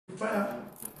fire.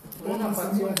 On a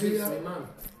parti en plus, man.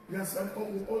 Yes, and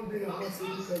all day I was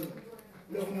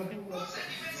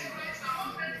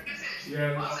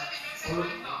yeah,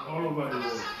 all over the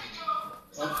world.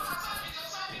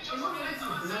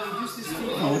 Reduce this thing.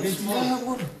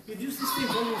 Reduce this thing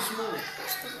volume small.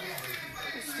 Reduce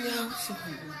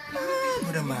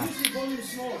the volume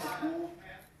small.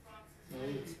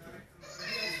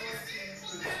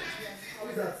 What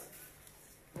is that?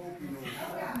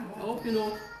 I hope you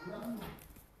know.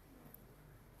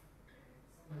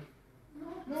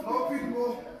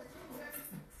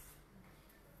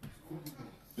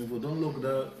 If we don't look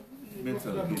the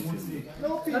mental,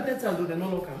 Not mental, do they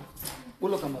not look? we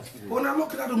look at When I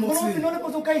look at the Muslim, Não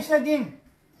depois um caixa cheguinho.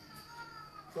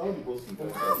 the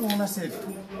Não nasce.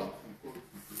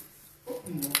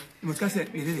 Mas caixa,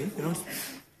 ele não.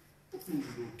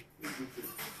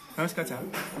 Vamos cachar.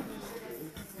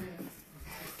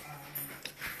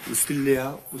 We're still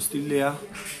there.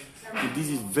 And this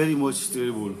is very much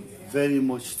terrible,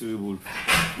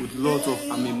 with lot of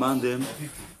amimandem,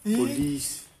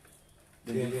 police,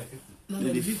 then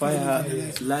they fire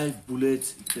live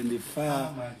bullets, then they fire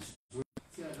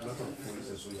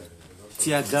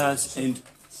tear gas, and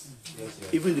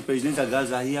even the presidential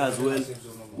guards are here as well,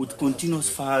 with continuous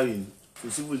firing. So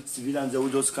civilians, they will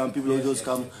just come, people will just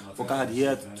come for card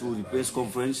here to the press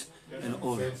conference and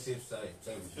all. Hello?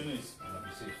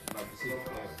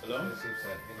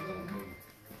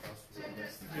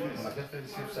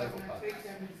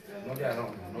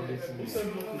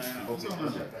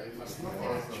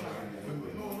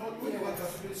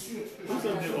 most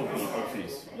of them open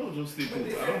office. Don't just stay put.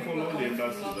 I don't follow the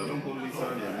embassies. I don't follow the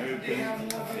American, the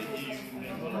EU.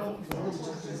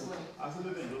 I feel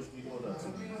they just give all that to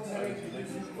me.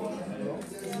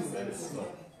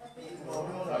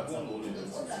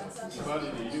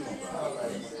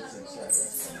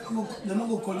 They're not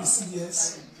going to call it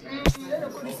CDS.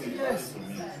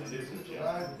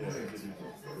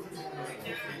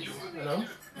 Hello?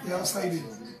 They're outside it.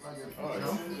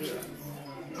 Hello?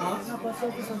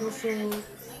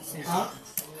 Huh?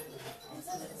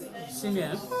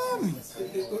 Senior?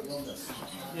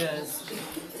 Yes.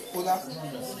 Hola.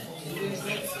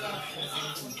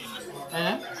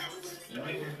 Eh?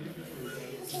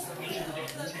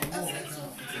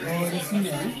 Oh, the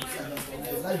female.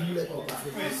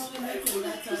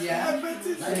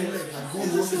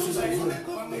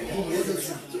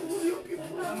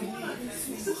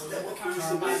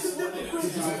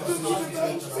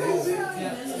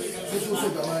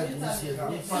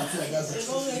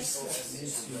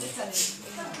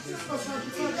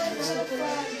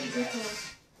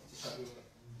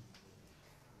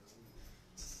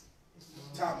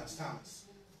 Thomas.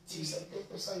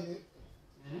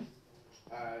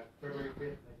 February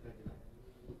 5th.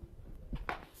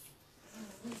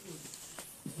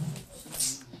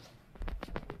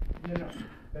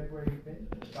 February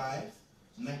 5th,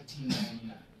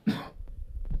 1999.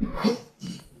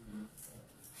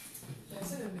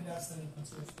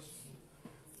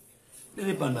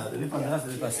 Ele para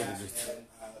celebrar.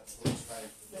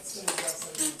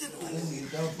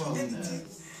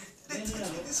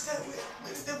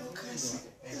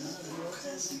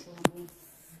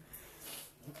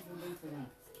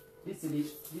 This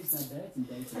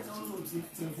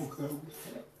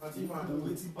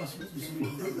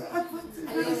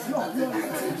is not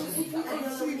direct in data.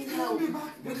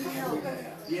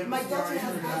 My daughter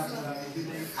has asthma.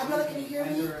 Abiola, can you hear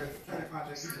me?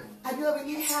 Abiola, we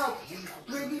need help.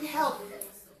 We need help.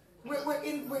 We're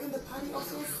in the party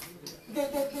office.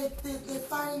 They're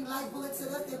firing live bullets at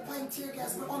us. They're firing tear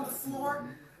gas. We're on the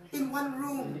floor in one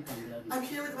room. I'm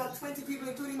here with about 20 people,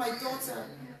 including my daughter.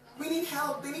 We need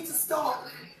help. They need to stop.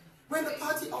 We're in the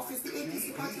party office, the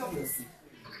APC party office.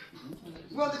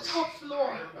 We're on the top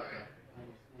floor.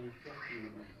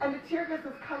 And the tear gas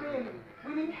has come in.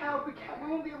 We need help. We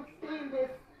won't be able to stay in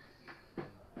this.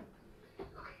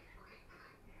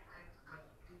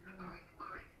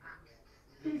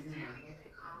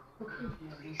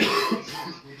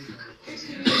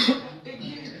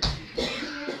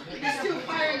 They're still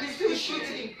firing, they're still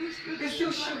shooting. They're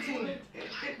still shooting.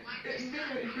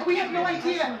 We have no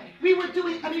idea. We were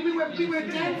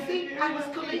dancing. I was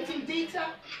collecting data.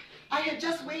 I had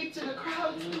just waved to the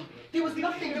crowd. There was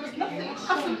nothing,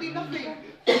 absolutely nothing.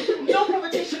 No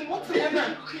provocation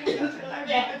whatsoever.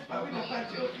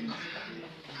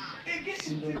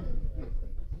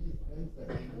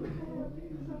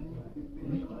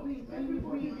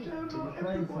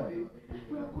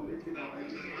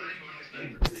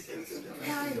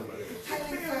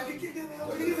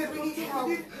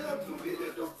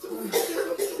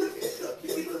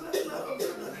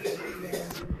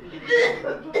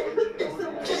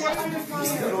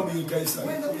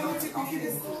 When the party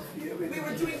office, we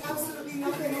were doing absolutely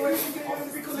nothing. We were in the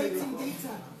office collecting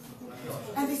data.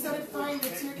 And they started firing the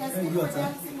tear gas. People were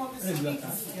dancing on the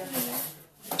streets.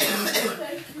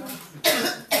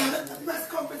 The press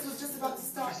conference was just about to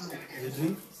start. The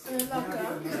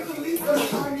police and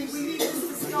the army, we need this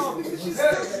to stop.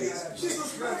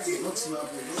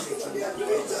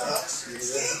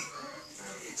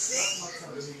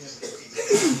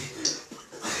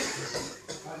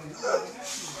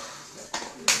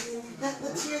 That the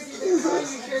tears you've been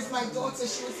crying, here's my daughter.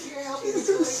 She was here helping me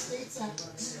collect data.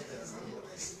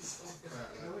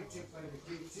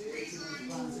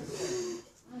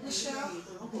 Michelle,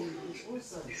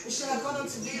 I've gone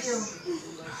onto video.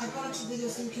 I've gone onto video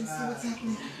so you can see what's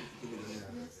happening.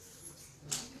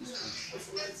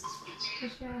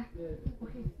 Michelle,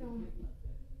 okay, so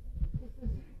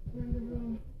we're in the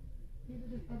room. These are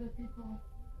just other people.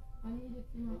 I needed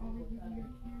to know all of you here.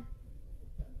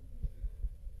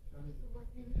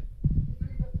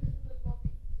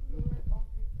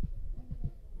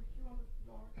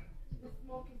 The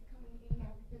smoke is coming in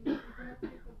now. We've been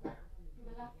take a walk for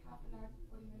the last half an hour to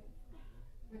 40 minutes.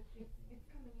 But it's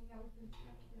coming in now. We've been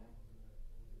stuck here.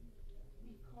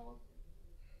 We called.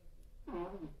 I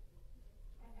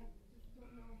just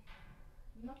don't know.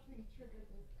 Nothing triggered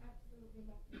this. Absolutely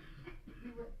nothing.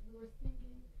 We were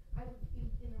singing. I was in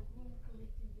a room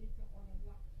collecting data on a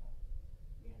laptop.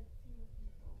 We had a team of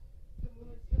people.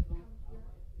 Samura just come here.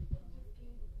 Just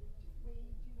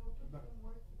waved, give some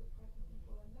words to the press and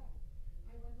people and that.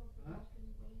 I went off the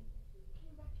balcony, waved,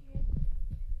 came back in.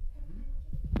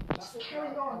 So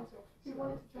carried on. We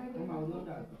wanted to try and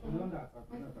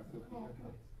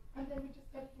and then we just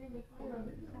got through the fire on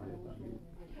the car.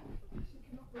 She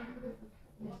cannot believe this is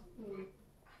happening.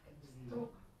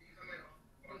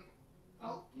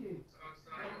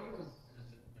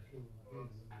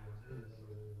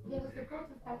 There were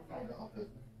supporters outside the office.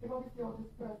 They've obviously all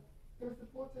dispersed. There were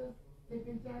supporters, they've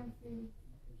been dancing,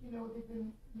 they've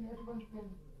been, everyone's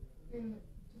been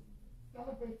just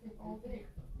celebrating all day.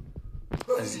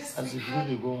 As the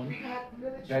video go on,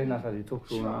 right now as they talk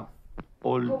to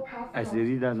all, as they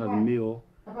read that the mayor,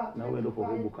 now we're looking for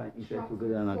Buka inside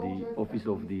together at the office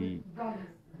of the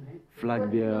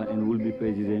flag bearer and will be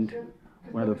president,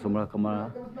 one of Samura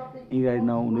Kamara. In right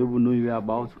now, we don't know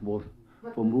whereabouts, but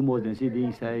from rumors they say the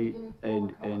inside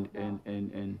and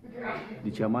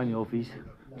the chairman office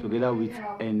together with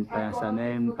and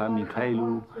Payasanem,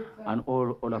 Mikhailo and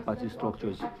all other party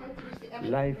structures.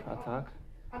 Live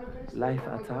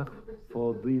attack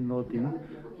for doing nothing.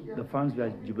 The fans were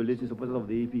jubilating, supporters of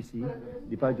the APC.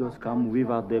 The party just come, wave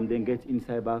at them, then get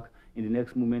inside back. In the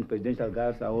next moment, presidential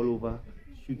guards are all over,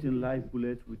 shooting live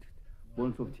bullets with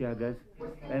bunch of tear gas.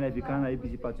 And if you can't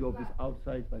APC party office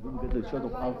outside, if I don't get a shot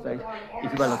of outside,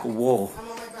 it's about like a war.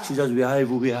 Soldiers were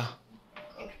everywhere.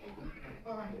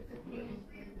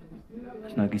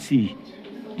 Now you see,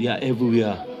 they are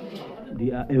everywhere.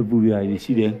 You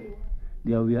see them?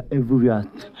 They are everywhere,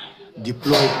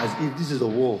 deployed as if this is a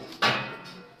war.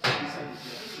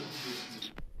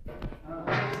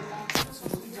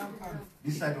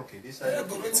 This side okay, this side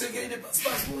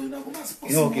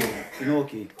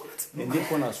Okay. And they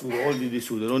corner so all this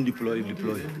so they don't deploy.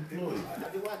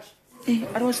 Hey,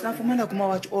 I don't stand for man come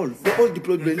watch all. They all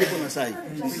deployed by the corner side.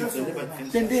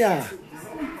 Then they are.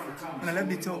 Now let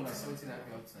me talk.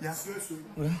 Yeah.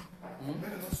 Well,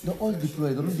 they all deploy.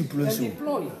 They don't deploy so.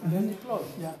 Deploy.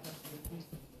 Yeah.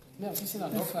 Yeah, this is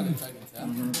not the target.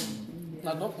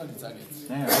 Not the target.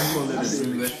 Yeah, I'm going to let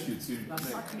them rescue too.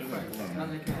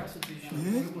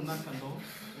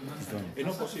 It's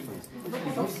not possible.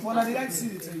 Well, I didn't see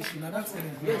it. Now that's it.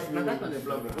 Yes, now that's not the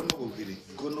blog.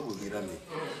 Go no go virally.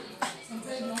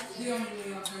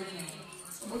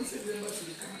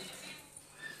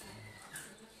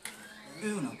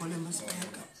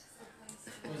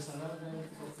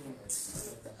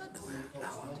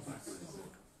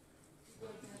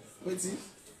 Wait, see?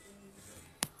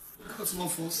 What's more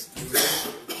force?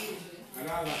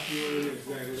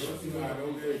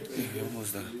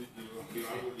 Almost done.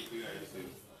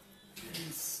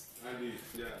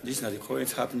 This is not the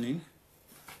current happening.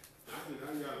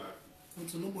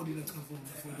 So nobody that can form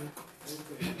the